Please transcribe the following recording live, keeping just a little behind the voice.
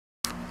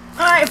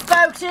Alright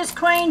folks, it's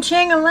Queen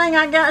Ching-a-ling.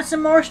 I got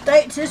some more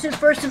states. This is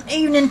for some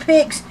evening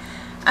picks.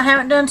 I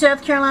haven't done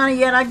South Carolina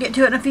yet. I'll get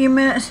to it in a few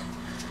minutes.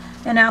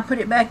 And I'll put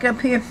it back up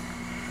here.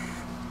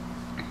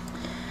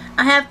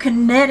 I have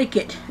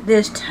Connecticut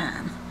this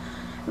time.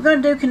 We're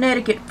going to do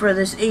Connecticut for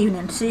this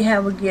evening. See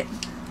how we get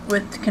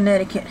with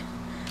Connecticut.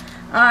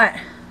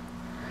 Alright.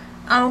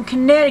 On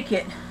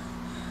Connecticut,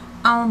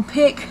 on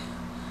pick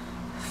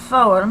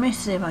 4. Let me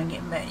see if I can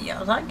get back to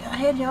y'all. I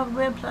had y'all's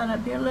website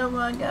up here a little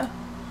while ago.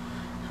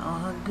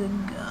 Oh,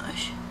 good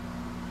gosh.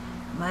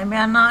 Maybe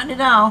I knocked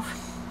it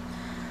off.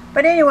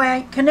 But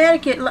anyway,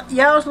 Connecticut,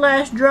 y'all's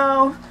last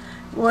draw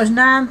was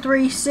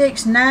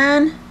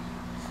 9369.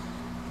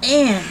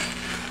 And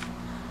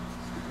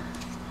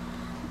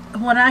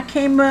when I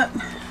came up,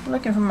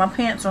 looking for my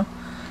pencil,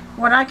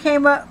 when I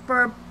came up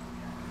for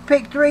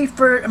pick 3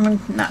 for,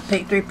 not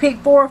pick 3, pick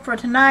 4 for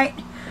tonight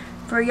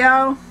for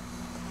y'all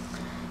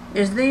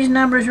is these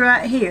numbers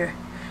right here.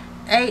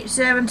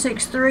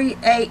 8763,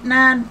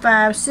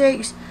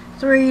 8956,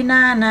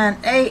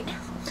 3998,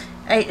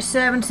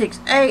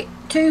 8768,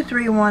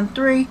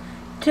 2313,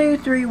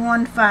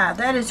 2315.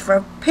 That is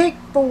for pick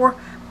 4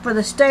 for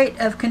the state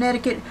of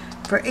Connecticut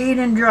for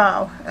evening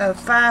draw of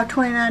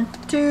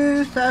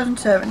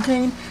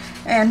 5/29/2017.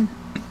 And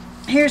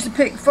here's the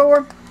pick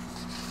 4.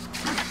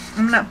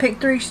 I'm not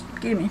pick 3,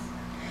 excuse me.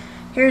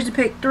 Here's the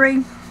pick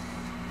 3.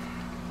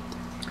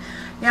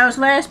 Y'all's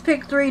last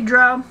pick 3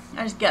 draw.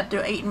 I just got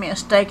through eating me a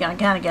steak and I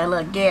kind of got a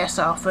little gas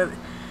off of it.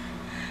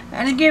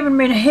 And it's giving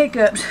me the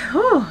hiccups.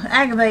 Whew,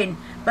 aggravating.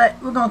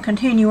 But we're going to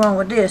continue on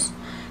with this.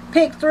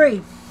 Pick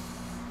 3.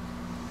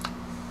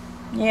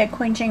 Yeah,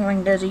 Queen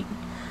Ching-a-ling does eat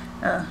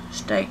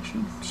steak.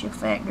 She's a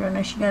fat girl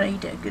and she got to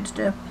eat that good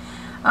stuff.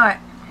 Alright.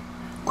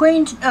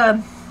 Queen, she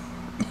can't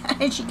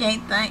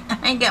think. I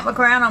ain't got my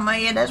crown on my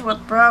head. That's what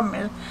the problem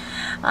is.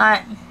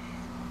 Alright.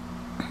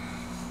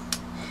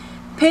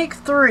 Pick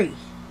 3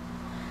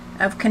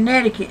 of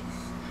Connecticut.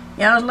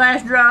 Y'all's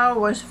last draw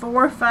was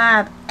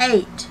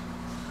 458.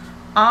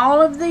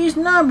 All of these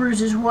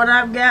numbers is what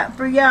I've got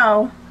for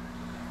y'all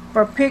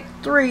for pick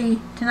 3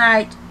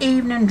 tonight's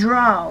evening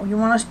draw. You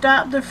want to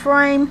stop the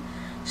frame,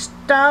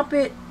 stop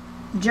it,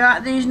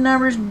 jot these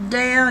numbers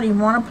down. You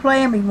want to play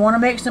them, you want to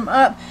mix them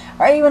up,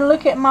 or even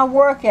look at my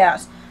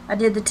workouts. I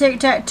did the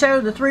tic-tac-toe,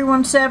 the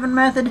 317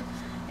 method,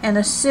 and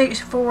the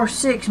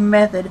 646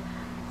 method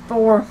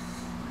for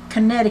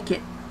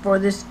Connecticut for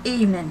this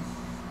evening.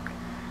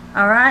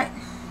 Alright?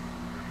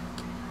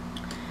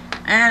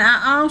 And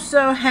I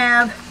also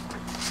have,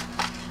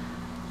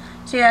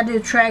 see, I do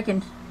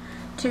tracking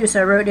too,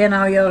 so I wrote down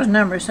all y'all's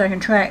numbers so I can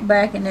track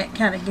back, and that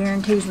kind of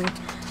guarantees me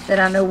that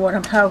I know what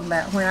I'm talking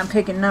about when I'm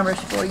picking numbers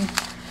for you.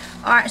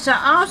 Alright, so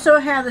I also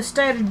have the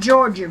state of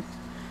Georgia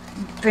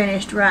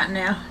finished right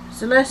now.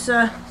 So let's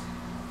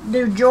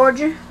do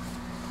Georgia,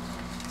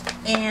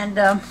 and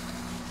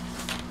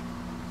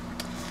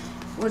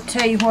we'll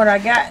tell you what I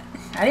got.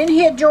 I didn't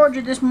hit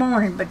Georgia this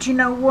morning, but you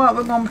know what?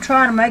 We're going to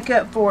try to make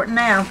up for it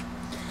now.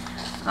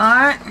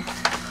 Alright.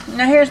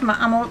 Now here's my,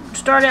 I'm going to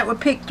start out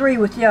with pick 3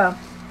 with y'all.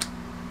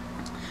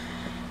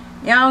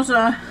 Y'all's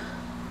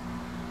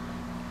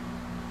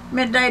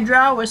midday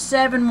draw was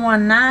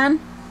 719.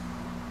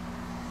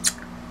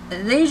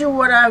 These are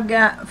what I've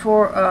got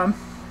for,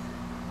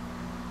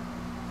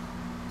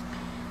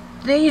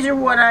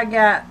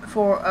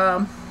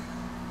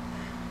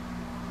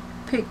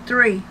 pick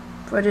 3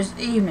 for this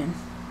evening.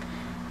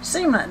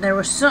 Seemed like there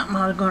was something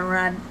I was going to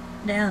write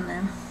down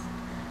there.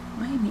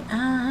 Maybe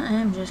I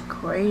am just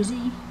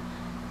crazy.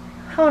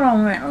 Hold on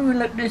a minute. Let me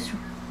look this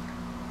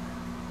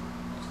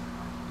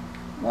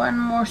one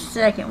more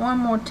second. One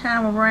more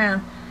time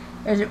around.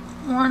 Is it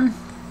 1,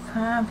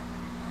 5?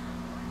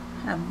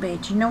 I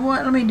bet. You know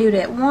what? Let me do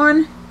that.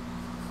 1,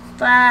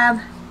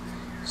 5,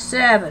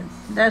 7.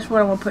 That's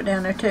what I'm going to put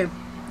down there too.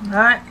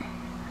 Alright.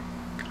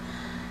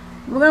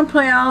 We're going to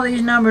play all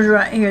these numbers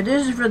right here.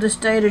 This is for the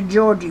state of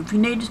Georgia. If you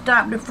need to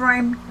stop the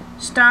frame,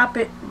 stop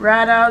it.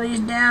 Write all these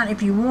down.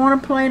 If you want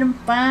to play them,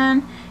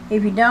 fine.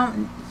 If you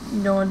don't, you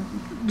know,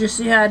 just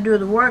see how I do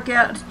the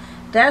workouts.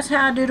 That's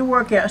how I do the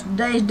workouts.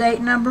 Today's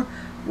date number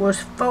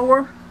was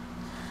 4.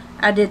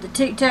 I did the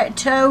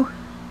tic-tac-toe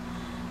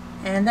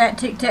and that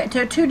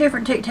tic-tac-toe. 2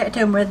 different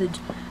tic-tac-toe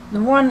methods.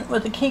 The one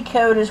with the key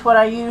code is what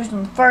I used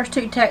in the first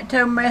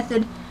tic-tac-toe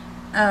method.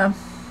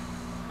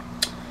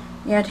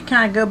 You have to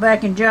kind of go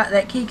back and jot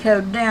that key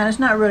code down. It's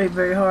not really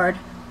very hard.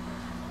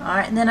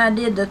 Alright, and then I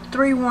did the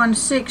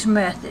 316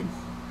 method.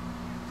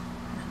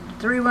 The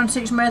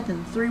 316 method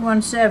and the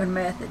 317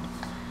 method.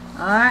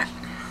 Alright.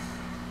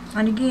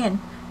 And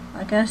again,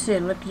 like I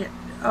said, look at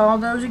all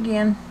those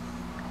again.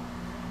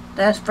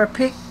 That's for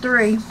pick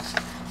 3.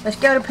 Let's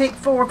go to pick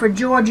 4 for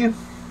Georgia.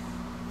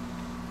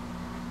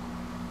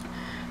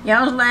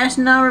 Y'all's last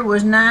number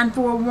was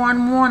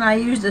 9411. I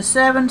used the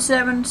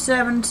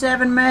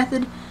 7777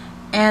 method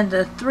and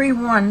the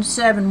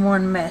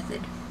 3171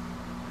 method.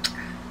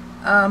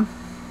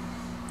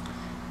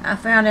 I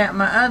found out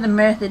my other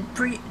method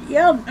for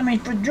y'all,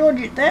 for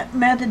Georgia, that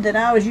method that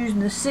I was using,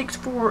 the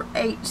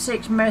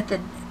 6486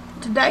 method,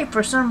 today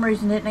for some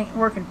reason it ain't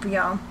working for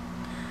y'all.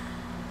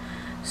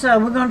 So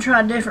we're going to try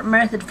a different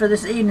method for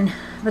this evening.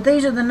 But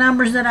these are the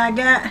numbers that I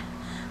got.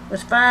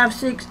 Was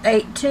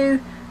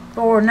 5682,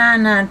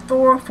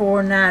 4994,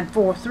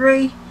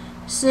 4943,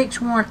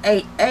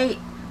 6188.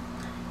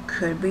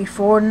 Could be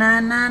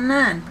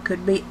 4999.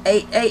 Could be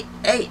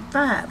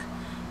 8885.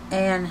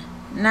 And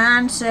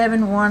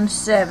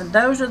 9717.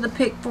 Those are the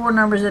pick 4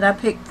 numbers that I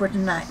picked for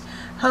tonight.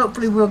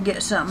 Hopefully we'll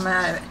get something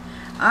out of it.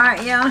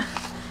 Alright, y'all.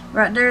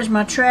 Right there's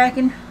my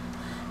tracking.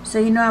 So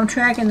you know I'm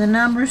tracking the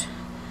numbers.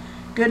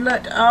 Good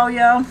luck to all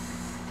y'all.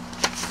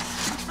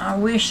 I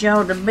wish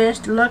y'all the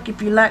best of luck.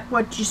 If you like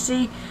what you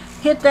see,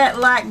 hit that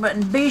like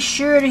button. Be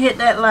sure to hit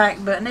that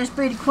like button. This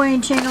be the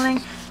Queen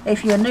Ching-a-ling.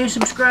 If you're a new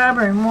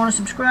subscriber and want to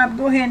subscribe,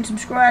 go ahead and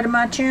subscribe to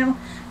my channel,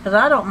 because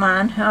I don't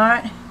mind.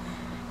 Alright?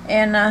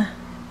 And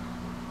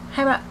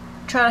how about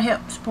try to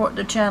help support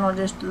the channel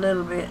just a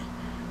little bit.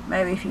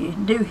 Maybe if you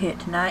do hit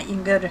tonight, you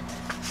can go to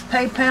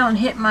PayPal and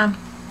hit my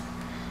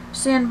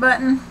send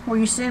button where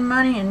you send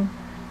money and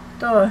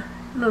throw a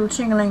little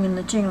ching-a-ling in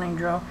the ching-a-ling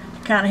drawer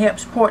to kind of help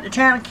support the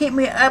channel. Keep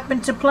me up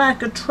in supply,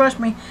 because trust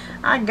me,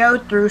 I go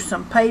through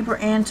some paper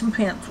and some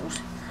pencils.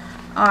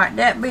 Alright,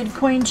 that be the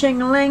Queen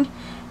Ching-a-ling,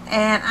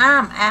 and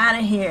I'm out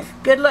of here.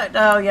 Good luck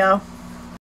to all y'all.